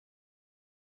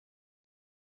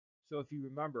So if you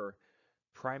remember,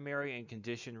 primary and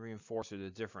conditioned reinforcer, the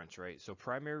difference, right? So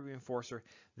primary reinforcer,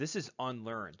 this is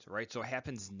unlearned, right? So it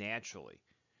happens naturally.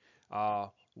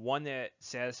 One that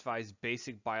satisfies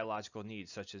basic biological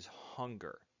needs such as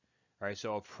hunger, right?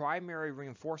 So a primary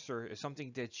reinforcer is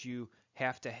something that you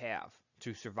have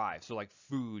to survive. So like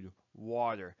food,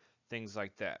 water, things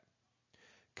like that.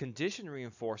 Conditioned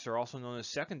reinforcer, also known as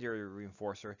secondary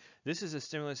reinforcer, this is a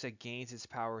stimulus that gains its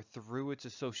power through its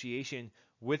association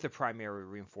with a primary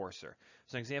reinforcer.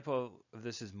 So an example of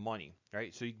this is money,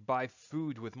 right? So you buy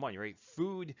food with money, right?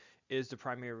 Food is the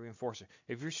primary reinforcer.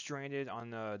 If you're stranded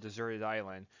on a deserted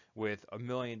island with $1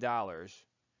 million,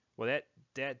 well,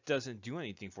 that doesn't do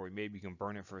anything for you. Maybe you can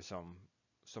burn it for some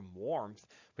warmth,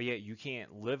 but yet you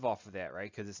can't live off of that, right?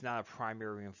 Because it's not a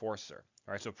primary reinforcer.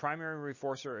 All right, so primary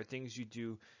reinforcer are things you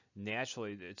do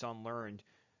naturally. It's unlearned.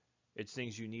 It's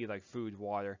things you need like food,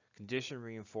 water. Conditioned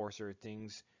reinforcer are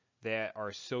things that are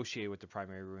associated with the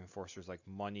primary reinforcers like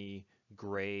money,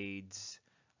 grades,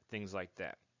 things like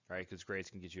that, right? Because grades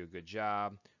can get you a good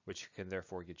job, which can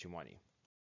therefore get you money.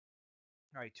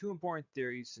 All right, two important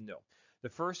theories to know. The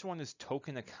first one is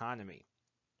token economy,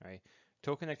 right?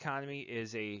 Token economy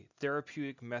is a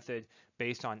therapeutic method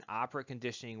based on operant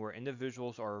conditioning where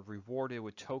individuals are rewarded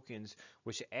with tokens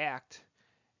which act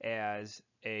as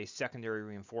a secondary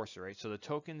reinforcer, right? So the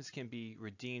tokens can be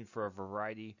redeemed for a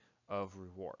variety of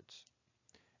rewards.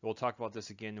 We'll talk about this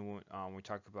again when we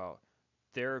talk about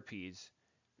therapies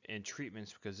and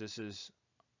treatments because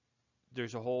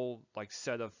there's a whole like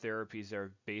set of therapies that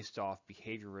are based off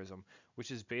behaviorism, which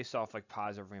is based off like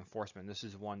positive reinforcement. This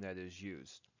is one that is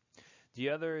used. The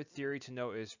other theory to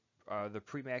note is the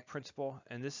Premack principle,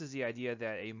 and this is the idea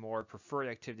that a more preferred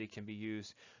activity can be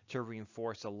used to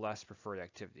reinforce a less preferred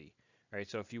activity. Right?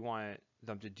 So if you want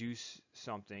them to do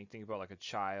something, think about like a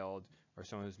child or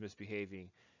someone who's misbehaving,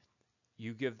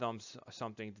 you give them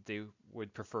something that they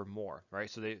would prefer more, right?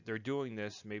 So they're doing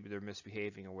this, maybe they're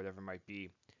misbehaving or whatever it might be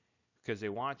because they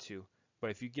want to, but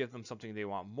if you give them something they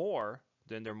want more,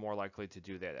 then they're more likely to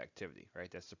do that activity, right?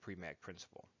 That's the Premack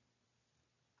principle.